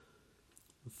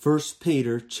First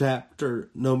Peter chapter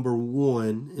number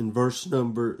 1 and verse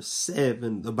number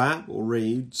 7, the Bible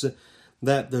reads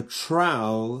that the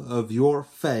trial of your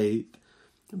faith,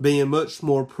 being much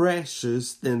more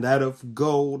precious than that of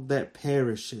gold that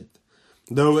perisheth,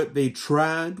 though it be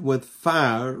tried with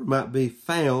fire, might be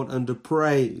found unto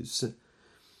praise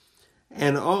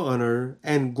and honor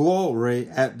and glory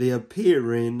at the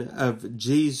appearing of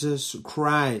Jesus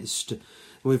Christ.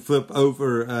 We flip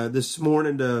over this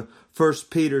morning to 1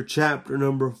 Peter chapter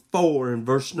number 4 and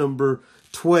verse number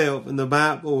 12. And the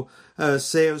Bible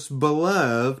says,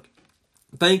 Beloved,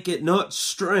 think it not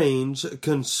strange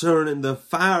concerning the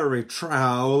fiery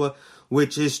trial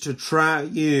which is to try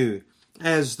you,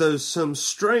 as though some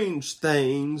strange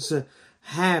things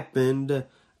happened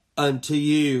unto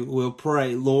you. We'll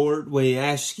pray. Lord, we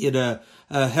ask you to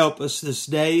help us this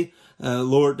day.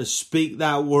 Lord, to speak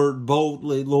thy word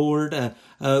boldly, Lord.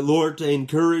 Lord, to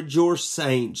encourage your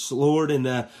saints, Lord,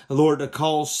 and Lord, to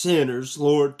call sinners,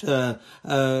 Lord, to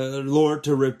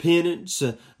repentance.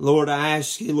 Lord, I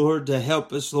ask you, Lord, to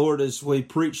help us, Lord, as we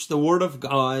preach the word of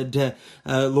God.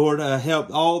 Lord, help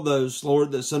all those,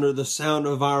 Lord, that's under the sound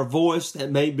of our voice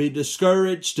that may be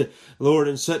discouraged. Lord,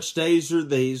 in such days are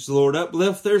these, Lord,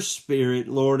 uplift their spirit,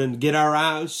 Lord, and get our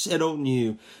eyes set on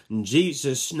you. In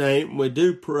Jesus' name we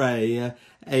do pray.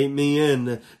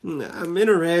 Amen. I'm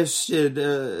interested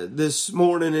this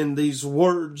morning in these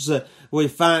words we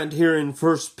find here in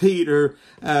 1 Peter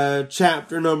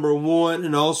chapter number 1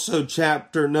 and also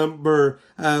chapter number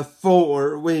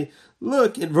 4. We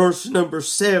look at verse number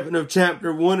 7 of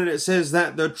chapter 1, and it says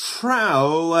that the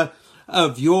trial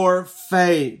of your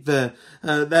faith.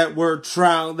 That word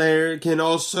trial there can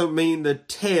also mean the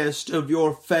test of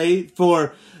your faith,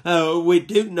 for we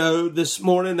do know this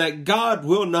morning that God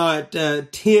will not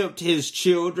tempt His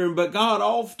children, but God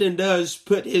often does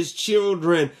put His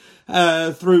children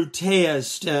through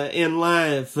test in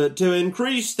life to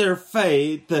increase their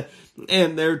faith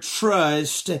and their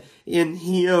trust in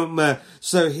Him.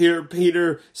 So here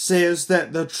Peter says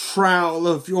that the trial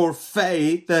of your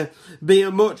faith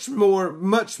being much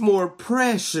more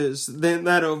precious than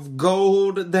that of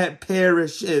gold that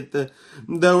perisheth,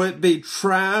 though it be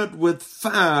tried with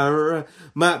fire,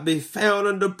 might be found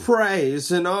unto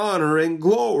praise and honor and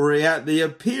glory at the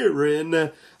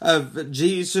appearing of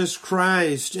Jesus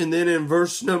Christ. And then in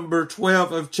verse number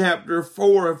 12 of chapter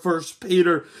 4 of 1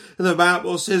 Peter, the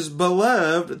Bible says,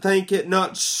 Beloved, think it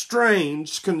not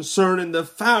strange concerning the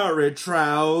fiery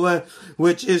trial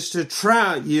which is to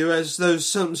try you, as though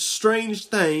some strange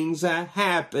things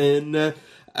happen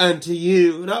unto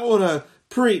you. And I want to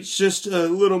preach just a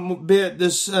little bit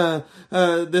this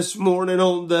morning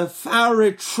on the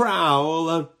fiery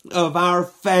trial of our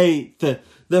faith.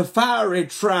 The fiery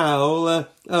trial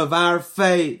of our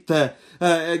faith.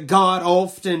 God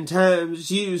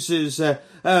oftentimes uses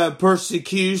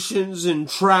persecutions and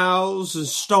trials and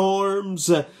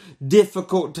storms,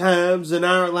 difficult times in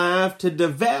our life to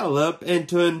develop and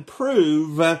to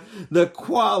improve the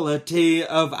quality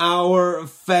of our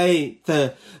faith.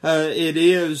 It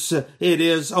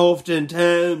is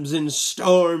oftentimes in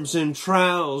storms and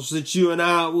trials that you and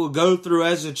I will go through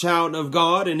as a child of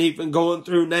God, and even going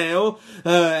through now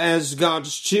as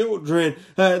God's children,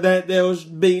 that there'll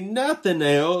be nothing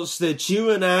else that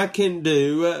you and I can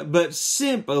do but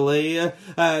simply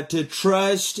to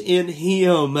trust in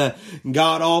Him.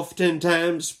 God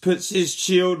oftentimes puts His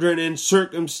children in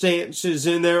circumstances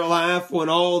in their life when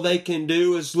all they can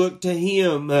do is look to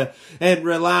Him and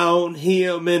rely on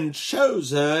Him, and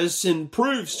shows us and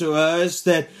proves to us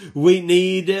that we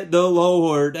need the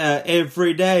Lord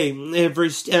every day, every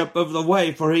step of the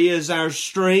way, for He is our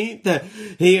strength,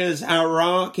 He is our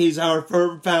rock, He's our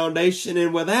firm foundation,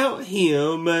 and without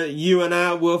Him, you and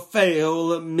I will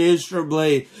fail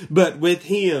miserably. But with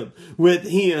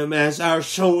Him as our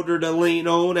shoulder to lean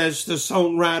on, as the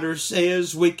songwriter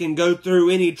says, we can go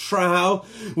through any trial,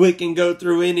 we can go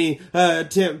through any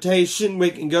temptation,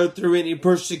 we can go through any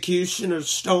persecution or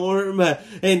storm,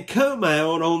 and come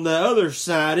out on the other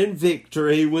side in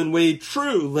victory when we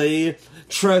truly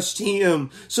trust Him.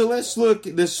 So let's look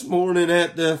this morning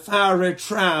at the fiery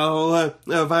trial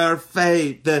of our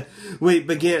faith. We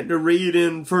began to read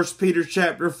in 1 Peter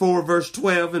chapter 4 verse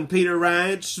 12, and Peter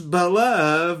writes,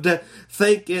 Beloved,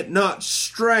 think it not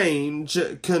strange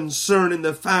concerning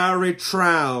the fiery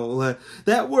trial.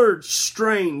 That word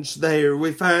strange there,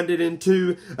 we find it in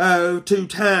two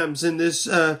times in this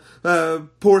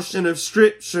portion of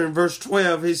Scripture. In verse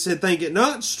 12, he said, think it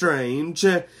not strange.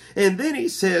 And then he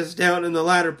says down in the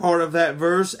latter part of that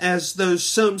verse, as though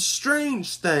some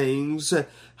strange things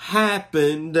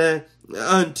happened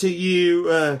unto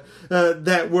you.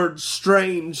 That word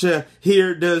strange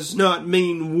here does not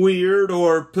mean weird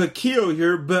or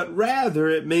peculiar, but rather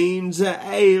it means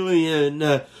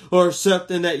alien, or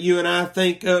something that you and I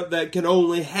think of that can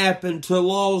only happen to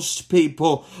lost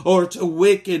people or to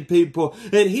wicked people.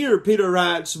 And here Peter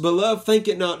writes, beloved, think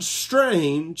it not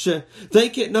strange,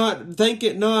 think it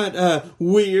not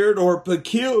weird or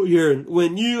peculiar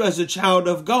when you as a child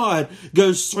of God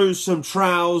goes through some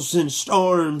trials and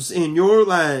storms in your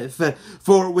life.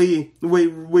 For we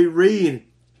read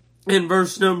in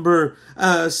verse number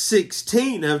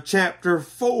 16 of chapter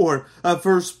 4 of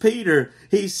 1 Peter,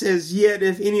 he says, yet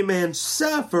if any man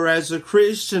suffer as a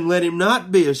Christian, let him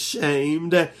not be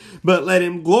ashamed, but let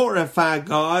him glorify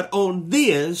God on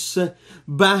this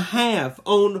behalf,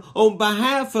 on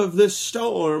behalf of this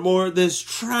storm or this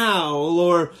trial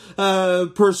or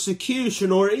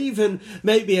persecution or even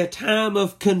maybe a time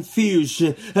of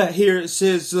confusion. Here it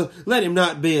says, let him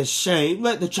not be ashamed.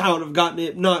 Let the child of God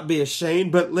not be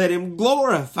ashamed, but let him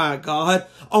glorify God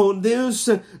on this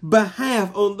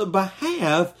behalf, on the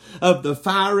behalf of the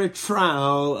fiery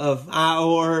trial of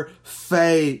our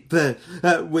faith.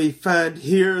 We find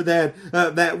here that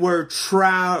that word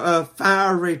trial,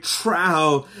 fiery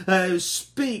trial,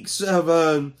 speaks of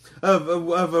a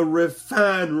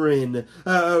refining,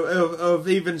 of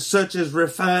even such as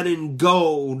refining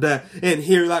gold. And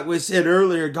here, like we said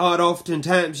earlier, God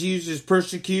oftentimes uses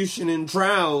persecution and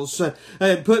trials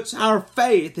and puts our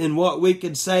faith in what we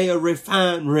could say a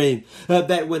refinery,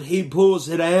 that when He pulls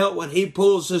it out, when He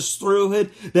pulls us through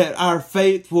it, that our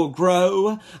faith will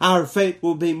grow, our faith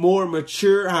will be more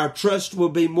mature, our trust will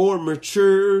be more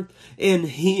mature in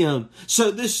Him. So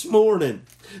this morning,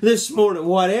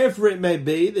 whatever it may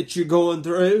be that you're going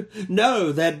through,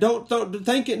 know that don't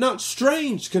think it not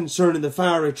strange concerning the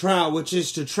fiery trial, which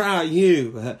is to try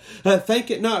you.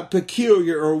 Think it not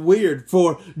peculiar or weird,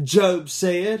 for Job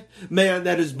said, man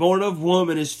that is born of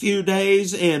woman is few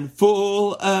days and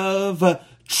full of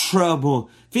trouble.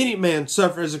 If any man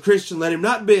suffer as a Christian, let him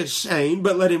not be ashamed,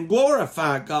 but let him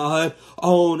glorify God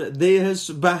on this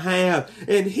behalf.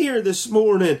 And here this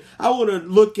morning, I want to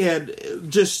look at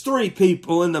just 3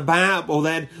 people in the Bible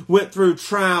that went through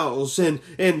trials and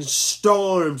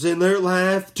storms in their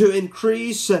life to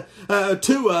increase,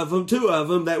 two of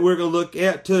them that we're going to look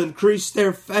at to increase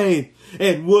their faith.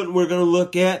 And one we're going to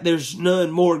look at, there's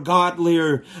none more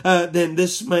godlier than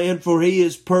this man, for he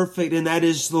is perfect, and that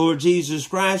is Lord Jesus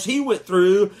Christ. He went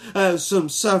through some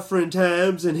suffering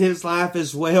times in his life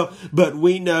as well, but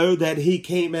we know that he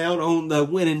came out on the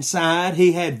winning side.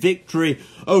 He had victory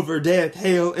over death,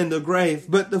 hell, and the grave.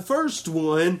 But the first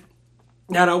one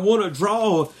that I want to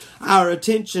draw our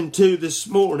attention to this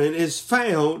morning is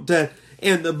found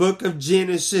in the book of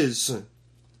Genesis.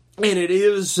 And it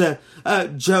is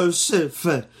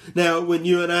Joseph. Now, when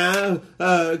you and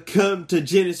I come to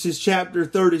Genesis chapter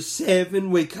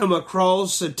 37, we come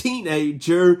across a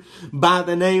teenager by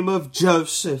the name of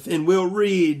Joseph. And we'll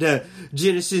read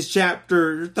Genesis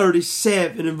chapter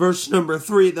 37 and verse number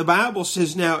 3. The Bible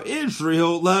says, now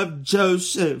Israel loved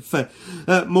Joseph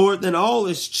more than all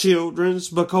his children,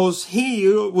 because he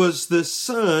was the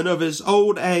son of his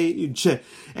old age.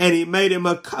 And he made him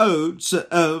a coat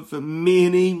of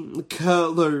many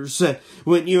colors.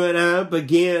 When you and I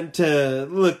began to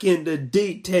look into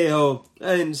detail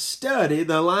and study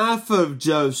the life of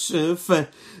Joseph,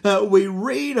 we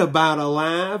read about a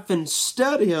life and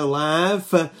study a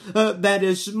life that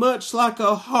is much like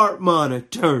a heart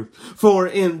monitor. For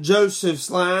in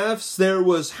Joseph's life, there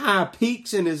was high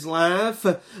peaks in his life,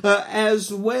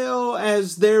 as well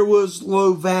as there was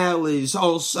low valleys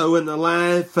also in the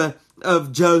life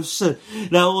of Joseph.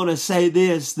 Now I want to say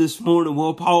this morning.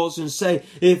 We'll pause and say,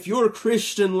 if your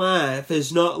Christian life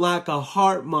is not like a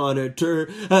heart monitor,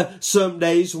 some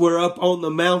days we're up on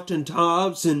the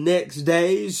mountaintops and next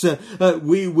days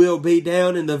we will be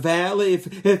down in the valley.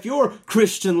 If your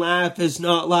Christian life is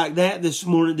not like that this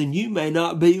morning, then you may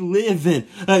not be living.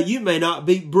 You may not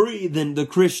be breathing the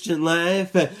Christian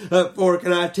life. For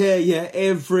can I tell you,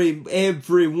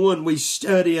 everyone we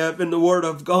study of in the Word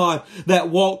of God that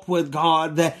walked with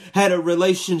God, that had a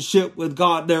relationship with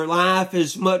God, their life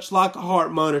is much like a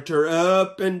heart monitor,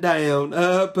 up and down,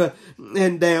 up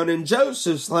and down. And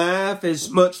Joseph's life is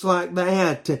much like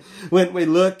that. When we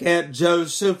look at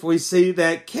Joseph, we see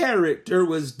that character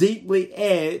was deeply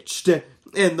etched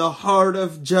in the heart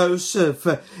of Joseph,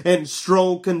 and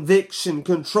strong conviction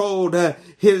controlled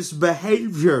his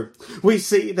behavior. We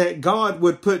see that God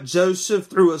would put Joseph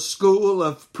through a school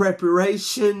of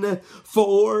preparation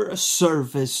for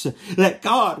service. That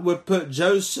God would put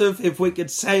Joseph, if we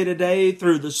could say today,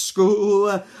 through the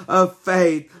school of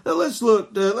faith. Let's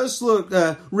look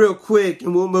real quick,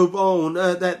 and we'll move on.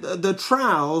 That the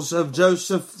trials of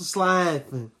Joseph's life.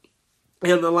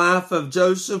 In the life of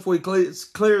Joseph, we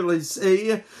clearly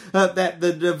see that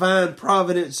the divine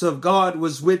providence of God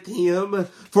was with him.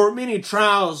 For many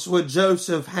trials would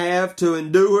Joseph have to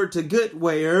endure to get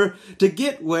where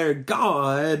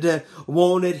God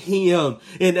wanted him.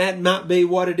 And that might be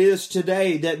what it is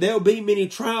today, that there'll be many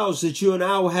trials that you and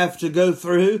I will have to go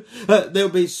through. There'll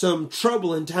be some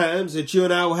troubling times that you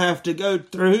and I will have to go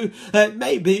through. It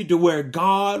may be to where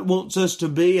God wants us to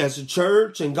be as a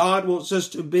church, and God wants us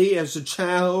to be as a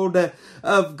child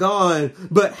of God.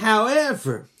 But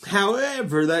however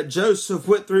that Joseph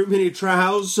went through many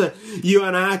trials, you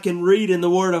and I can read in the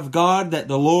Word of God that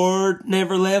the Lord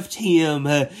never left him,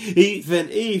 even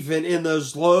in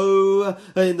those low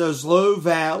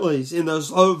valleys.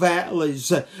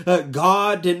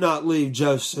 God did not leave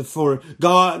Joseph, for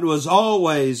God was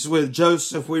always with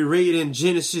Joseph. We read in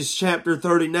Genesis chapter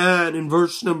 39 and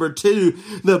verse number 2,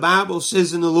 the Bible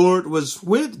says, "And the Lord was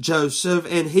with Joseph,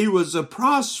 and he was a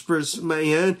prosperous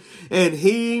man, and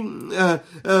he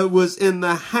was in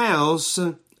the house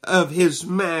of his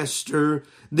master,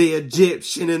 the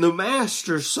Egyptian." And the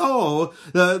master saw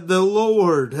that the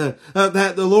Lord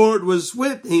was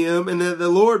with him, and that the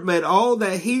Lord made all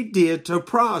that he did to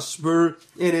prosper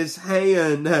in his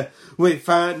hand. We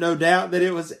find no doubt that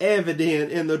it was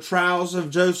evident in the trials of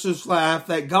Joseph's life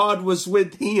that God was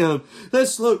with him.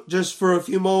 Let's look just for a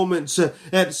few moments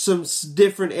at some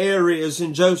different areas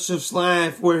in Joseph's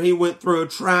life where he went through a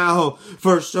trial.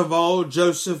 First of all,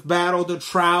 Joseph battled the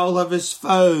trial of his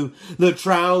foe, the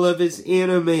trial of his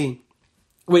enemy.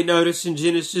 We notice in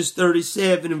Genesis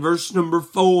 37 and verse number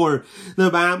 4, the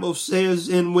Bible says,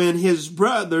 "And when his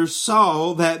brothers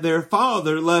saw that their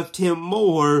father loved him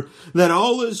more than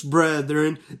all his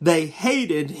brethren, they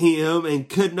hated him and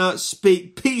could not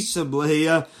speak peaceably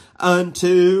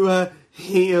unto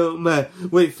him."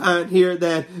 We find here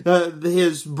that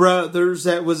his brothers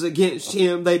that was against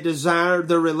him, they desired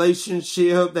the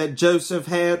relationship that Joseph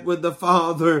had with the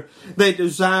father. They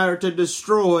desired to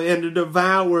destroy and to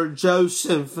devour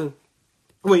Joseph.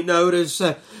 We notice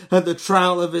the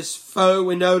trial of his foe.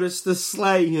 We notice the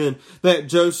slaying that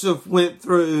Joseph went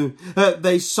through.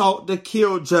 They sought to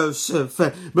kill Joseph,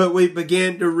 but we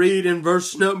began to read in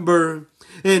verse number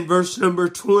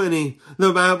 20.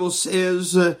 The Bible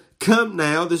says, "Come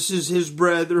now," this is his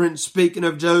brethren speaking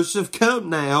of Joseph,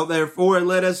 "Come now, therefore, and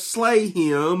let us slay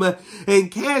him and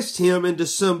cast him into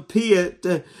some pit,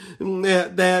 and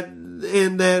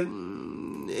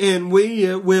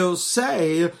we will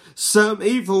say, some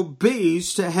evil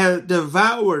beast hath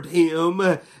devoured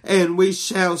him, and we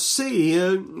shall see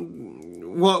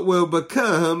what will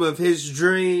become of his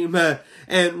dream."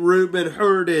 And Reuben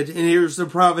heard it, and here's the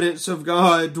providence of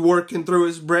God working through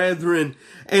his brethren.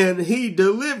 "And he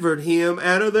delivered him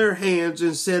out of their hands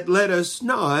and said, Let us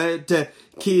not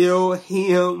kill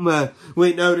him."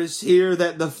 We notice here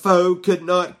that the foe could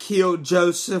not kill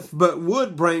Joseph, but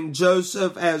would bring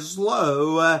Joseph as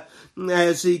low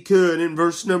as he could. In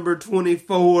verse number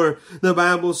 24, the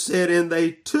Bible said, "And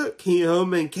they took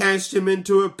him and cast him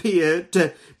into a pit,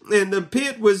 and the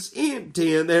pit was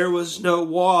empty, and there was no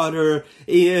water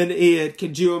in it."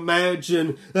 Could you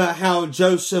imagine how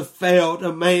Joseph felt?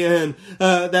 A man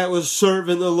that was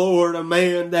serving the Lord, a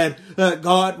man that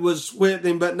God was with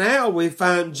him. But now we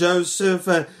find Joseph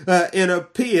in a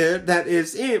pit that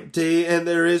is empty, and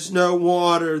there is no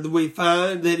water. We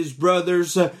find that his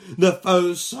brothers, the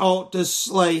foes, sought to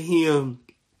slay him.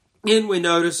 And we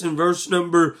notice in verse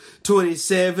number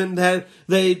 27 that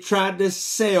they tried to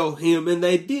sell him, and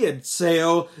they did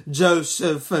sell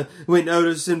Joseph. We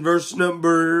notice in verse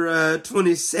number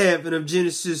 27 of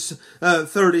Genesis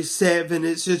 37,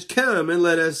 it says, "Come and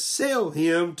let us sell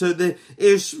him to the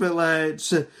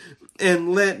Ishmaelites,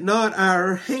 and let not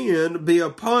our hand be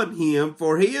upon him,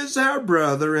 for he is our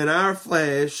brother and our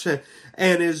flesh."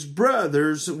 And his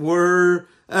brothers were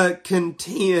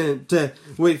content.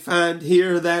 We find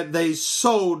here that they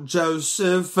sold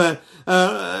Joseph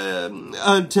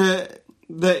unto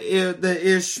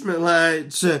the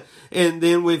Ishmaelites. And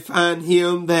then we find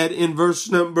him that in verse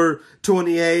number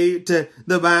 28,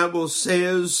 the Bible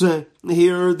says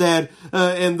here that,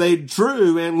 and they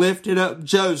drew and lifted up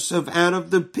Joseph out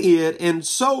of the pit and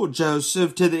sold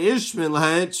Joseph to the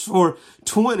Ishmaelites for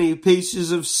 20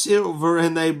 pieces of silver,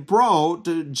 and they brought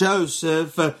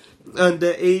Joseph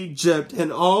unto Egypt.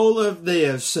 And all of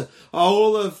this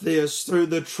through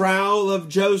the trial of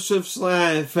Joseph's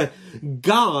life,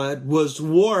 God was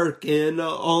working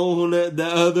on the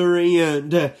other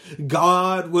end.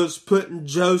 God was putting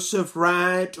Joseph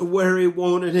right where he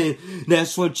wanted him.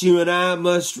 That's what you and I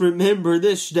must remember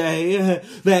this day,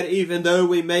 that even though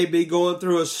we may be going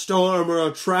through a storm or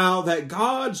a trial, that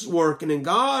God's working and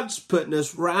God's putting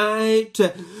us right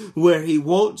where he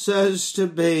wants us to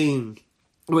be.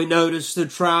 We notice the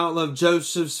trial of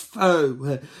Joseph's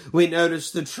foe. We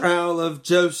notice the trial of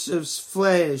Joseph's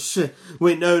flesh.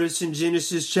 We notice in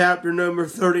Genesis chapter number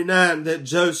 39 that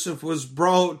Joseph was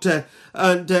brought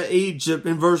unto Egypt.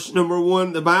 In verse number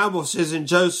 1, the Bible says, and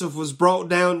Joseph was brought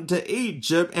down to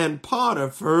Egypt, and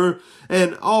Potiphar,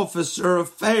 an officer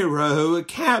of Pharaoh, a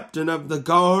captain of the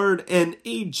guard in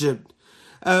Egypt,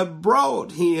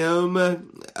 brought him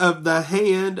of the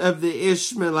hand of the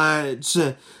Ishmaelites,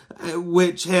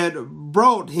 which had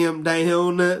brought him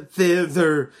down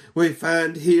thither. We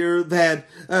find here that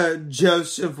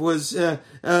Joseph was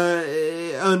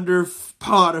under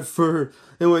Potiphar,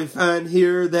 and we find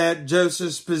here that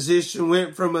Joseph's position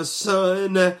went from a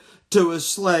son to a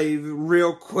slave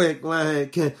real quick.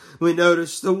 Like we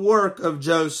notice the work of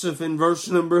Joseph in verse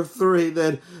number 3,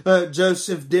 that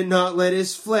Joseph did not let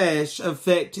his flesh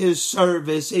affect his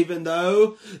service. Even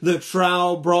though the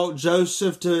trial brought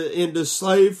Joseph into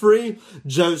slavery,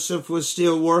 Joseph was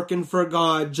still working for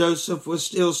God. Joseph was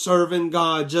still serving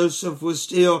God. Joseph was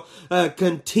still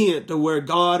content to where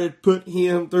God had put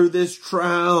him through this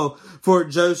trial. For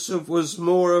Joseph was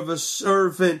more of a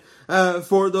servant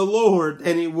for the Lord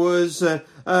than he was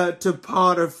to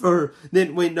Potiphar.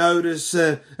 Then we notice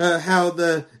how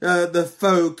the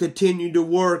foe continued to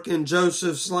work in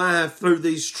Joseph's life through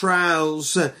these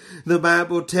trials. The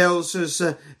Bible tells us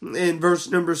in verse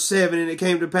number 7, and it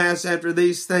came to pass after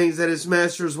these things that his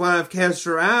master's wife cast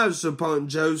her eyes upon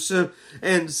Joseph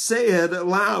and said,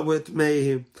 lie with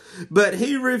me. But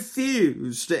he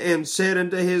refused and said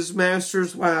unto his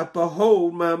master's wife,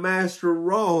 behold, my master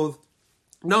wrought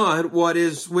not what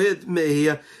is with me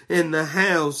in the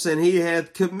house, and he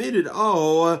hath committed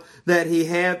all that he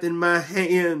hath in my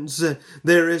hands.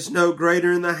 There is no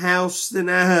greater in the house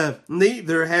than I,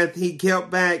 neither hath he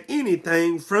kept back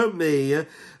anything from me,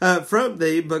 from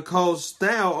thee, because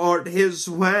thou art his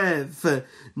wife.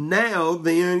 Now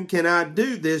then can I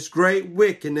do this great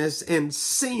wickedness and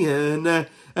sin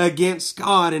against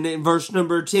God. And in verse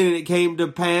number 10, and it came to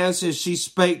pass as she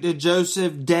spake to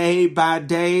Joseph day by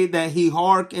day, that he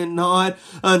hearkened not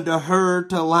unto her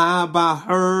to lie by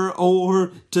her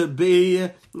or to be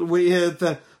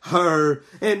with her.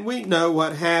 And we know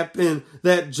what happened,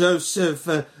 that Joseph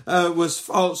was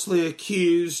falsely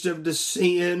accused of the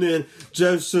sin, and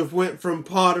Joseph went from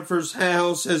Potiphar's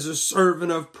house as a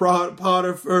servant of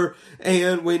Potiphar,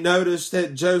 and we notice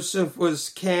that Joseph was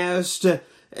cast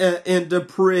into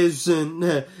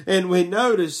prison. And we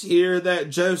notice here that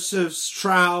Joseph's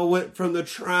trial went from the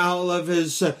trial of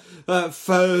his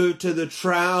foe to the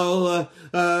trial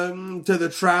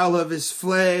of his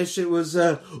flesh. It was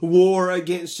a war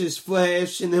against his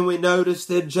flesh. And then we notice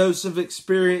that Joseph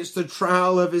experienced the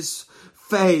trial of his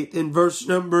faith in verse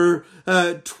number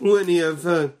 20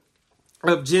 of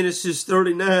Genesis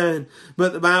 39.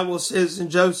 But the Bible says,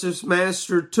 and Joseph's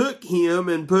master took him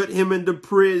and put him into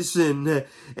prison,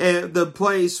 at the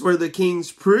place where the king's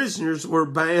prisoners were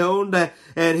bound,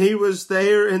 and he was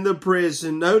there in the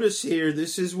prison. Notice here,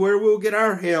 this is where we'll get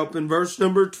our help in verse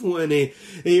number 20.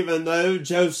 Even though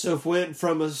Joseph went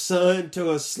from a son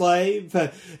to a slave,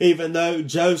 even though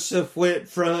Joseph went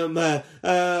from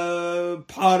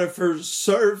Potiphar's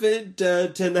servant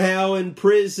to now in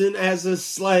prison as a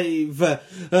slave,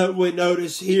 we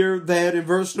notice here that in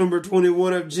verse number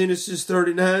 21 of Genesis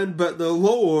 39, but the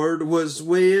Lord was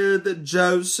with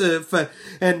Joseph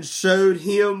and showed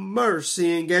him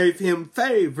mercy and gave him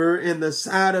favor in the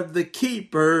sight of the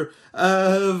keeper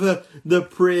of the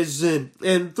prison.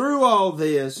 And through all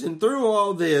this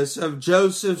of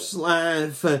Joseph's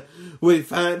life, we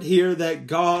find here that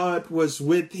God was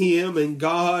with him and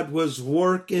God was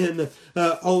working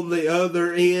on the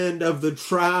other end of the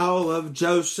trial of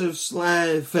Joseph's life.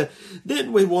 life.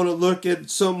 Then we want to look at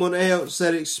someone else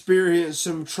that experienced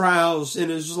some trials in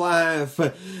his life.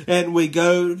 And we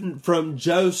go from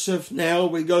Joseph now,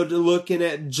 we go to looking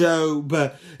at Job.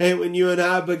 And when you and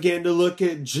I begin to look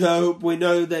at Job, we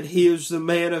know that he is the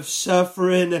man of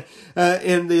suffering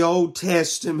in the Old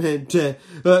Testament.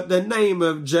 The name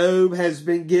of Job has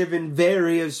been given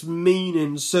various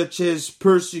meanings, such as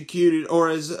persecuted or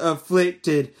as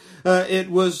afflicted. It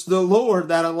was the Lord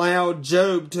that allowed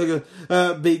Job to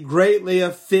be greatly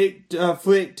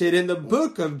afflicted. In the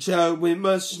book of Job, we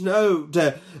must note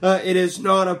it is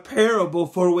not a parable,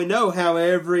 for we know,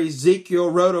 however, Ezekiel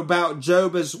wrote about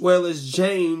Job as well as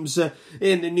James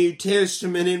in the New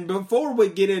Testament. And before we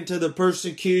get into the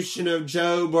persecution of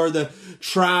Job or the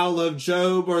trial of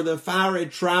Job or the fiery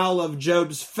trial of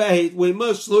Job's faith, we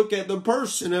must look at the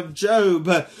person of Job.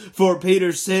 For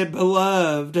Peter said,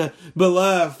 Beloved,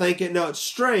 think it not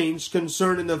strange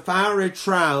concerning the fiery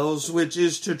trials which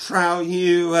is to trial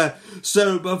you.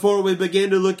 So before we begin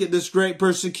to look at this great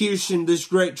persecution, this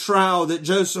great trial that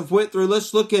Joseph went through,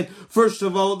 let's look at, first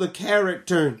of all, the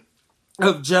character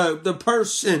of Job, the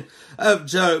person of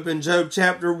Job. In Job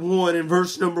chapter 1 and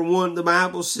verse number 1, the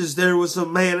Bible says, There was a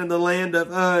man in the land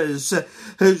of Uz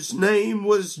whose name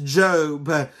was Job,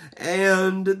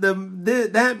 and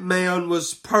that man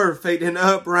was perfect and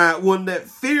upright, one that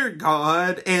feared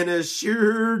God and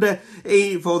eschewed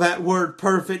evil. That word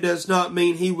perfect does not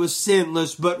mean he was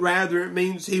sinless, but rather it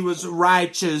means he was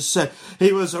righteous.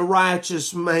 He was a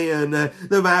righteous man.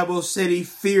 The Bible said he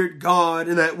feared God,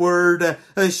 and that word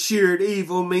eschewed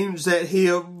evil means that he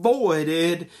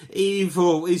avoided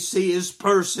evil. We see his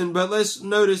person, but let's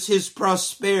notice his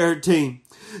prosperity.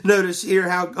 Notice here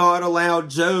how God allowed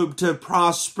Job to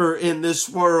prosper in this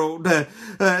world. The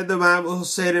Bible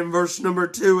said in verse number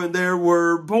 2, And there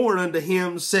were born unto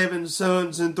him 7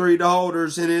 sons and 3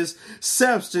 daughters, and his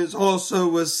substance also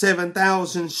was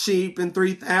 7,000 sheep and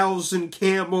 3,000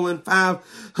 camel and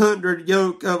 500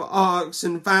 yoke of ox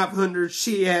and 500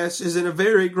 she-asses, and a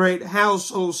very great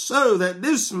household, so that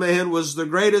this man was the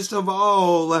greatest of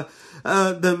all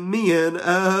the men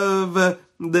of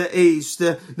the east.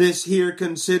 This here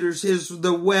considers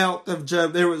the wealth of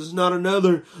Job. There was not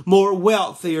another more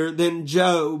wealthier than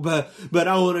Job. But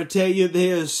I want to tell you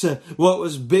this, what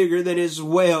was bigger than his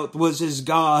wealth was his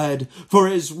God. For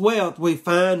his wealth, we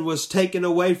find, was taken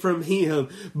away from him,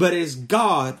 but his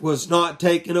God was not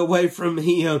taken away from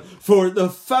him. For the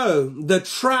foe, the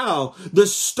trial, the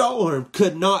storm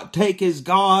could not take his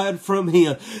God from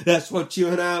him. That's what you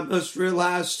and I must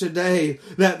realize today,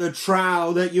 that the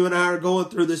trial that you and I are going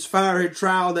through, this fiery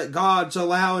trial that God's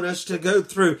allowing us to go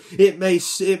through, it may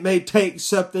take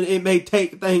something, it may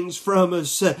take things from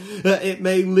us, it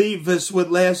may leave us with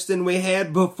less than we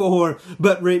had before,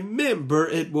 but remember,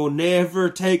 it will never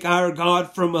take our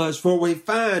God from us. For we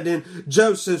find in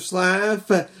Joseph's life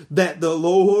that the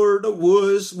Lord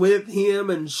was with him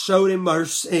and showed him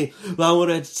mercy. I want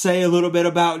to say a little bit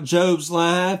about Job's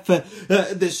life.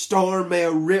 This storm may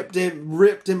have ripped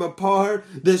him apart.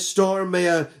 This storm may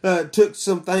have took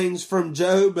some things from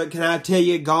Job, but can I tell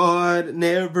you, God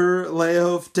never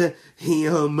left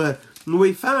him.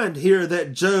 We find here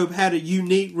that Job had a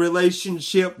unique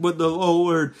relationship with the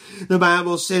Lord. The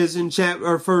Bible says in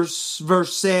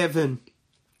verse 7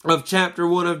 of chapter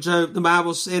 1 of Job, the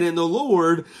Bible said, And the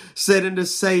Lord said unto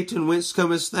Satan, Whence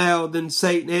comest thou? Then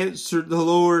Satan answered the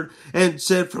Lord and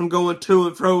said, From going to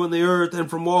and fro in the earth, and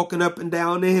from walking up and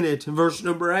down in it. In verse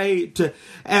number 8,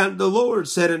 And the Lord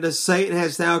said unto Satan,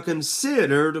 Hast thou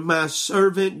considered my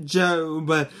servant Job,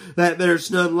 that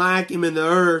there's none like him in the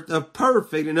earth, a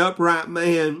perfect and upright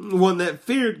man, one that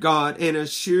feared God and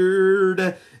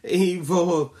eschewed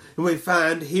evil? And we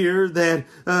find here that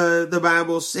the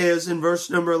Bible says in verse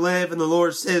number 11, the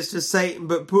Lord says to Satan,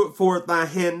 But put forth thy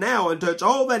hand now and touch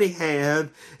all that he hath,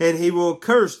 and he will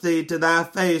curse thee to thy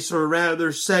face. Or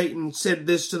rather, Satan said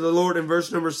this to the Lord in verse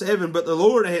number 7, but the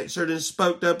Lord answered and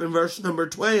spoke up in verse number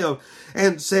 12,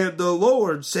 and said, The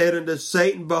Lord said unto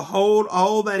Satan, Behold,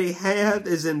 all that he hath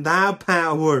is in thy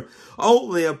power.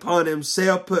 Only upon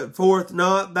himself put forth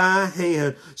not thy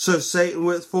hand. So Satan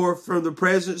went forth from the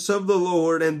presence of the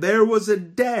Lord, and there was a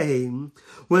day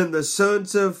when the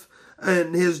sons of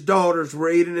and his daughters were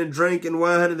eating and drinking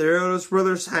wine in their eldest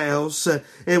brother's house.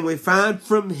 And we find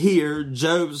from here,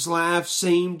 Job's life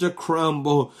seemed to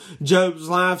crumble. Job's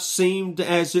life seemed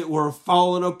as it were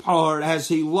falling apart as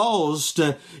he lost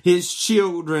his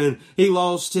children. He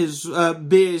lost his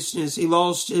business. He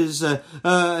lost his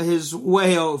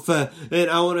wealth.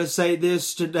 And I want to say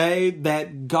this today,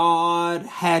 that God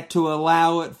had to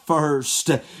allow it first.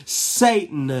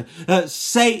 Satan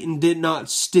did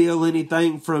not steal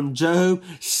anything from Job. Job.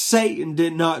 Satan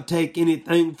did not take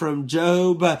anything from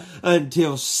Job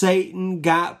until Satan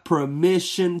got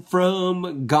permission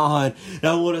from God. And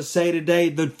I want to say today,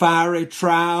 the fiery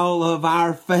trial of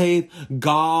our faith,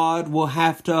 God will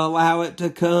have to allow it to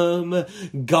come.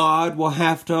 God will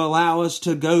have to allow us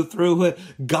to go through it.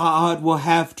 God will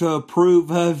have to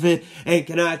approve of it. And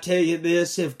can I tell you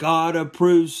this? If God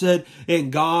approves it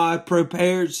and God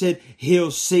prepares it,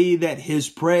 He'll see that His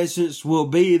presence will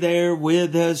be there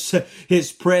with us.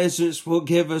 His presence will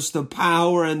give us the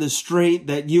power and the strength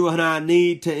that you and I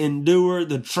need to endure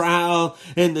the trial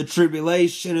and the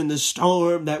tribulation and the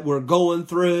storm that we're going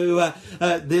through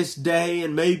this day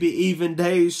and maybe even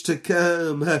days to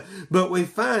come. But we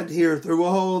find here through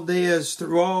all this,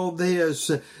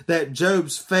 that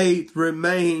Job's faith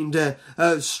remained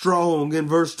strong. In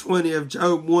verse 20 of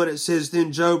Job 1, it says,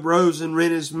 Then Job rose and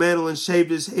rent his mantle and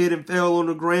shaved his head and fell on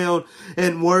the ground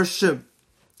and worshiped.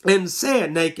 And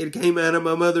said, Naked came out of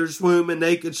my mother's womb, and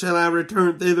naked shall I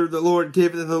return thither. The Lord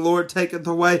giveth, and the Lord taketh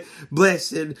away.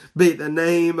 Blessed be the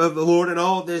name of the Lord. And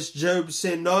all this Job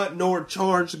sinned not, nor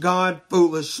charged God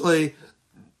foolishly.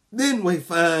 Then we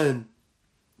find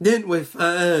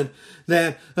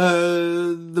that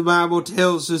the Bible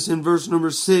tells us in verse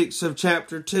number 6 of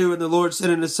chapter 2, And the Lord said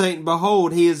unto Satan,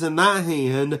 Behold, he is in thy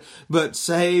hand, but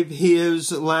save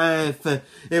his life.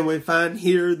 And we find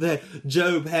here that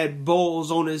Job had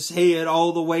boils on his head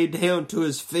all the way down to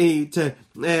his feet.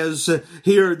 As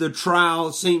here the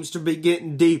trial seems to be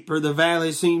getting deeper, the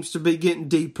valley seems to be getting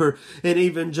deeper. And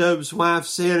even Job's wife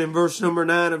said in verse number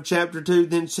 9 of chapter 2,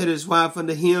 Then said his wife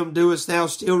unto him, Doest thou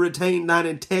still retain thine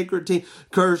integrity?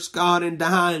 Curse God and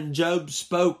die. And Job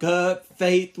spoke up.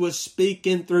 Faith was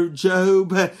speaking through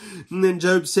Job. And then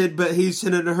Job said, But he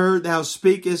said unto her, Thou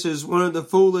speakest as one of the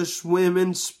foolish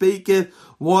women speaketh.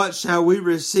 What shall we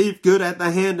receive good at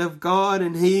the hand of God?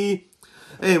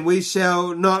 And we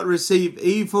shall not receive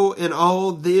evil. In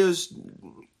all this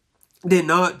did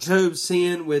not Job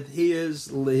sin with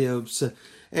his lips.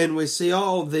 And we see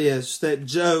all this that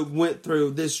Job went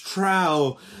through, this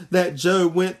trial that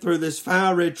Job went through, this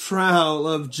fiery trial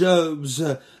of Job's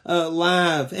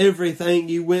life. Everything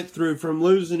he went through, from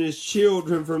losing his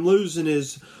children, from losing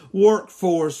his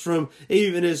workforce, from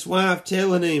even his wife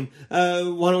telling him,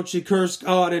 why don't you curse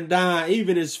God and die?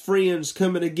 Even his friends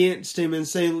coming against him and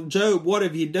saying, Job, what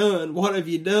have you done? What have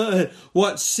you done?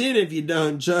 What sin have you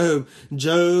done, Job?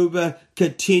 Job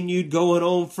continued going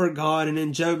on for God. And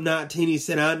in Job 19, he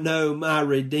said, I know my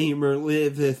Redeemer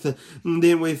liveth. And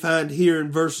then we find here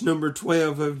in verse number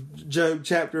 12 of Job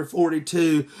chapter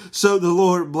 42, So the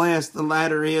Lord blessed the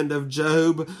latter end of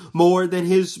Job more than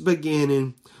his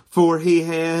beginning. For he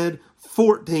had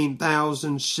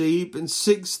 14,000 sheep and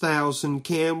 6,000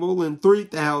 camel and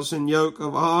 3,000 yoke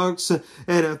of ox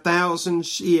and 1,000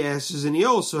 she-asses. And he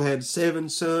also had 7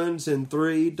 sons and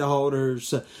 3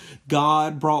 daughters.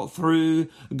 God brought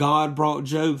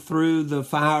Job through the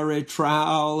fiery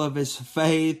trial of his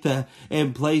faith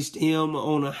and placed him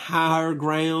on higher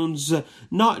grounds,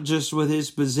 not just with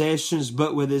his possessions,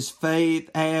 but with his faith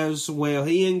as well.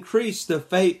 He increased the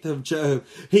faith of Job.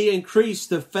 He increased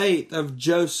the faith of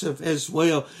Joseph as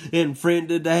well. And friend,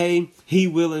 today, He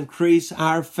will increase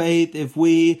our faith if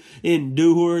we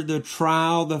endure the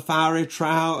trial, the fiery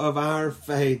trial of our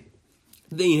faith.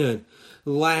 Then,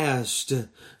 last,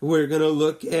 we're going to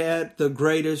look at the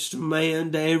greatest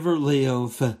man to ever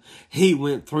live. He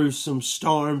went through some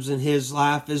storms in his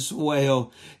life as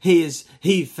well. He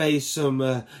faced some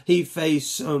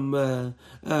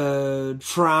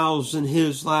trials in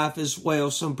his life as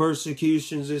well, some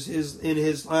persecutions in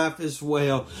his life as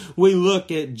well. We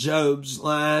look at Job's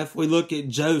life, we look at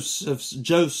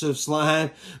Joseph's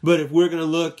life, but if we're going to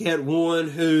look at one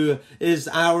who is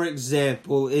our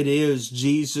example, it is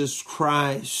Jesus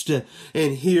Christ.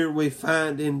 And here we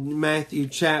find in Matthew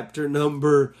chapter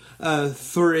number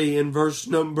 3 and verse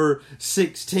number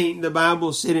 16, the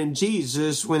Bible said, And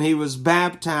Jesus, when he was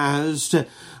baptized,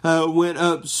 went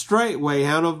up straightway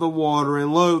out of the water,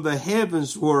 and lo, the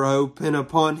heavens were open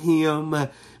upon him,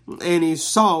 and he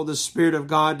saw the Spirit of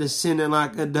God descending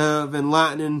like a dove and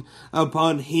lighting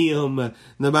upon him.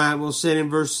 The Bible said in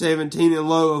verse 17, And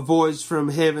lo, a voice from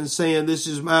heaven saying, This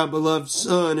is my beloved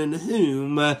Son, in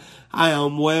whom I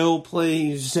am well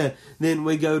pleased. Then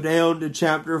we go down to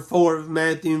chapter 4 of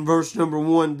Matthew and verse number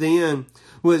 1. Then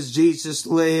was Jesus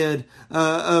led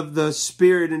of the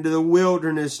Spirit into the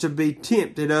wilderness to be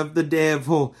tempted of the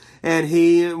devil. And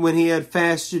when he had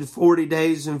fasted 40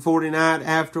 days and 40 nights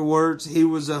afterwards, he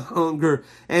was a hunger.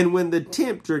 And when the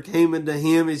tempter came unto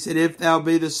him, he said, If thou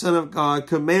be the Son of God,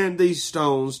 command these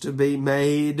stones to be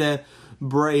made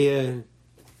bread.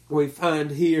 we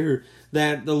find here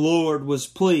that the Lord was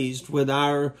pleased with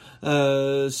our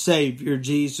Savior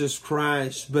Jesus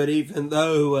Christ. But even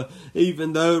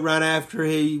though right after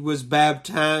he was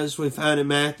baptized, we find in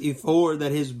Matthew 4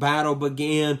 that his battle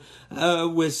began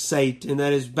with Satan,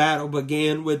 that his battle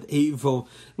began with evil.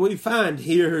 We find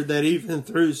here that even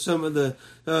through some of the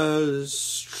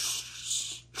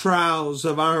trials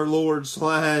of our Lord's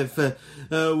life,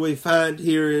 we find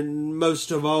here in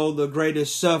most of all the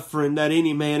greatest suffering that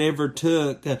any man ever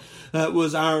took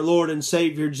was our Lord and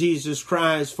Savior Jesus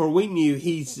Christ. For we knew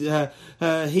he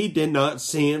did not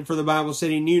sin, for the Bible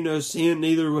said he knew no sin,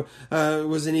 neither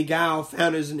was any guile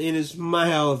found in his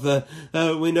mouth.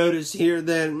 We notice here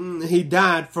that he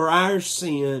died for our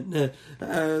sin.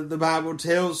 The Bible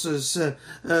tells us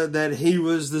that he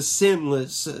was the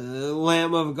sinless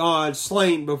Lamb of God,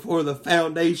 slain before the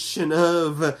foundation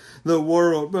of the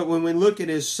world. But when we look at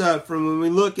his suffering, when we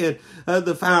look at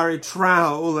the fiery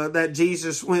trial that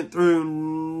Jesus went through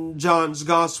in John's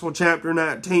Gospel, chapter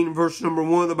 19, verse number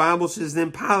 1, the Bible says,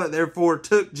 "Then Pilate therefore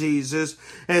took Jesus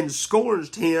and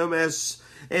scourged him,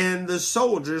 and the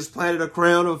soldiers planted a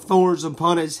crown of thorns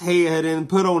upon his head and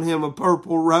put on him a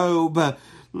purple robe,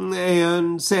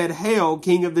 and said, 'Hail,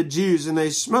 King of the Jews!' And they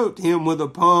smote him with the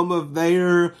palm of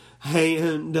their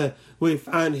hand." We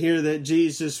find here that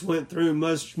Jesus went through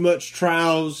much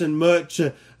trials and much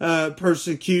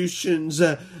persecutions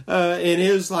in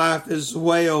his life as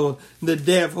well. The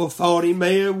devil thought he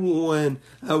may have won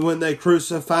when they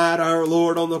crucified our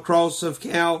Lord on the cross of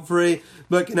Calvary.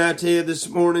 But can I tell you this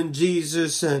morning,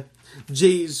 Jesus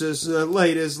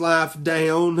laid his life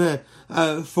down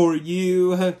for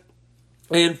you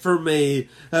and for me.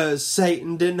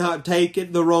 Satan did not take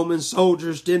it. The Roman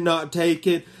soldiers did not take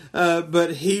it.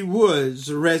 But he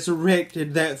was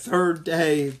resurrected that third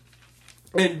day.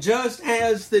 And just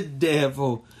as the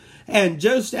devil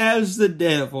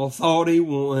thought he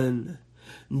won,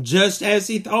 just as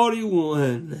he thought he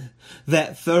won,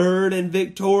 that third and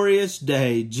victorious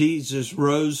day, Jesus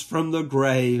rose from the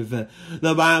grave.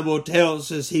 The Bible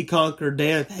tells us he conquered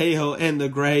death, hell, and the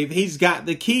grave. He's got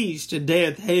the keys to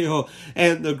death, hell,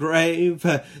 and the grave.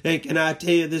 And can I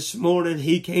tell you this morning,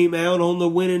 he came out on the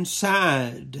winning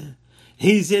side.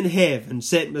 He's in heaven,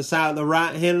 sitting beside the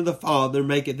right hand of the Father,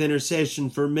 maketh intercession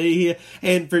for me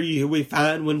and for you. We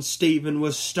find when Stephen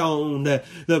was stoned,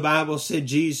 the Bible said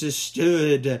Jesus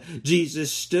stood.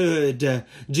 Jesus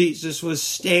was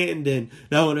standing.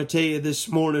 Now I want to tell you this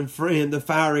morning, friend, the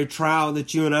fiery trial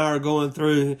that you and I are going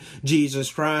through,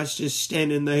 Jesus Christ is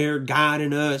standing there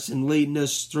guiding us and leading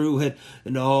us through it.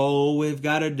 And all we've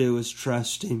got to do is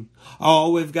trust him.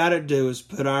 All we've got to do is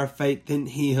put our faith in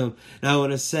him. And I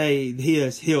want to say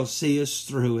this, he'll see us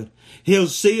through it. He'll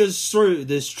see us through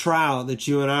this trial that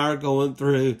you and I are going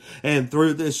through. And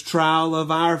through this trial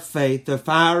of our faith, the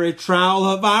fiery trial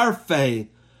of our faith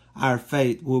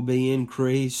will be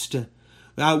increased.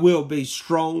 I will be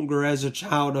stronger as a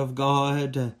child of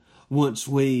God once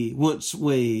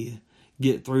we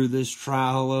get through this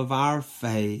trial of our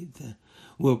faith.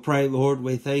 We'll pray, Lord,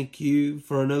 we thank you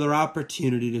for another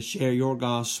opportunity to share your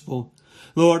gospel.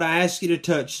 Lord, I ask you to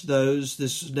touch those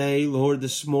this day, Lord,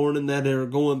 this morning that are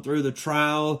going through the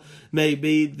trial,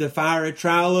 maybe the fiery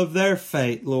trial of their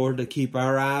faith, Lord, to keep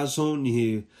our eyes on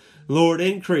you. Lord,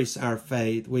 increase our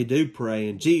faith. We do pray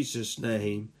in Jesus'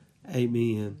 name.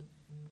 Amen.